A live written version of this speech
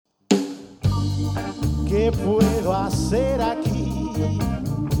¿Qué puedo hacer aquí?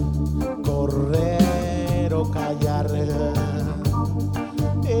 Correr o callar.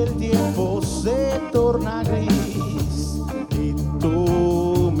 El tiempo se torna gris y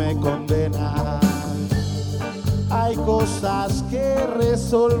tú me condenas. Hay cosas que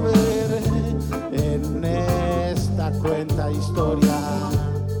resolver en esta cruenta historia.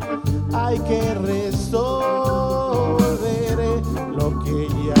 Hay que resolver lo que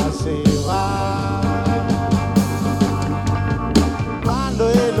ya se va. Cuando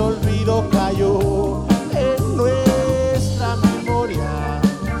el olvido cayó en nuestra memoria,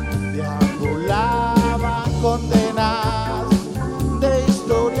 deambulaban condenas de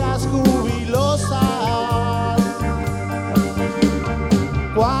historias jubilosas.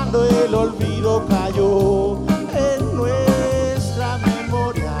 Cuando el olvido cayó en nuestra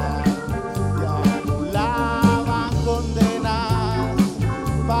memoria, deambulaban condenas,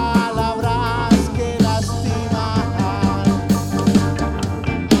 palabras que lastiman.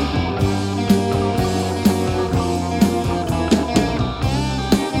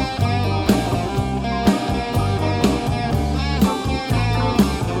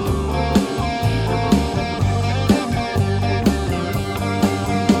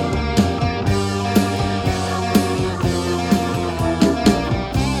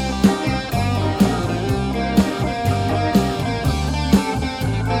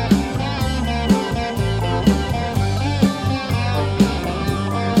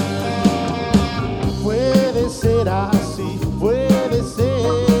 Puede ser así, puede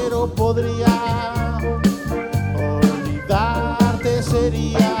ser o podría. Olvidarte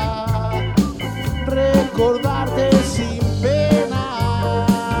sería recordarte sin pena.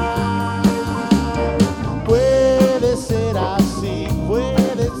 Puede ser así,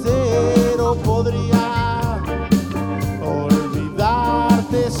 puede ser o podría.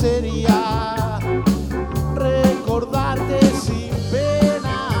 Olvidarte sería recordarte sin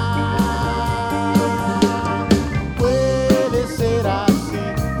pena. Puede ser así,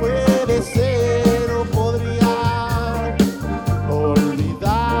 puede ser o podría.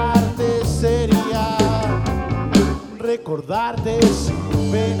 Olvidarte sería recordarte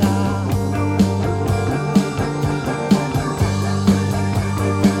sin pena.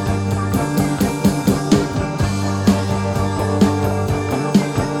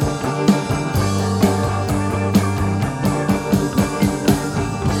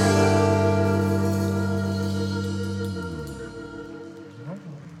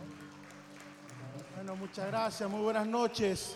 Bueno, muchas gracias, muy buenas noches.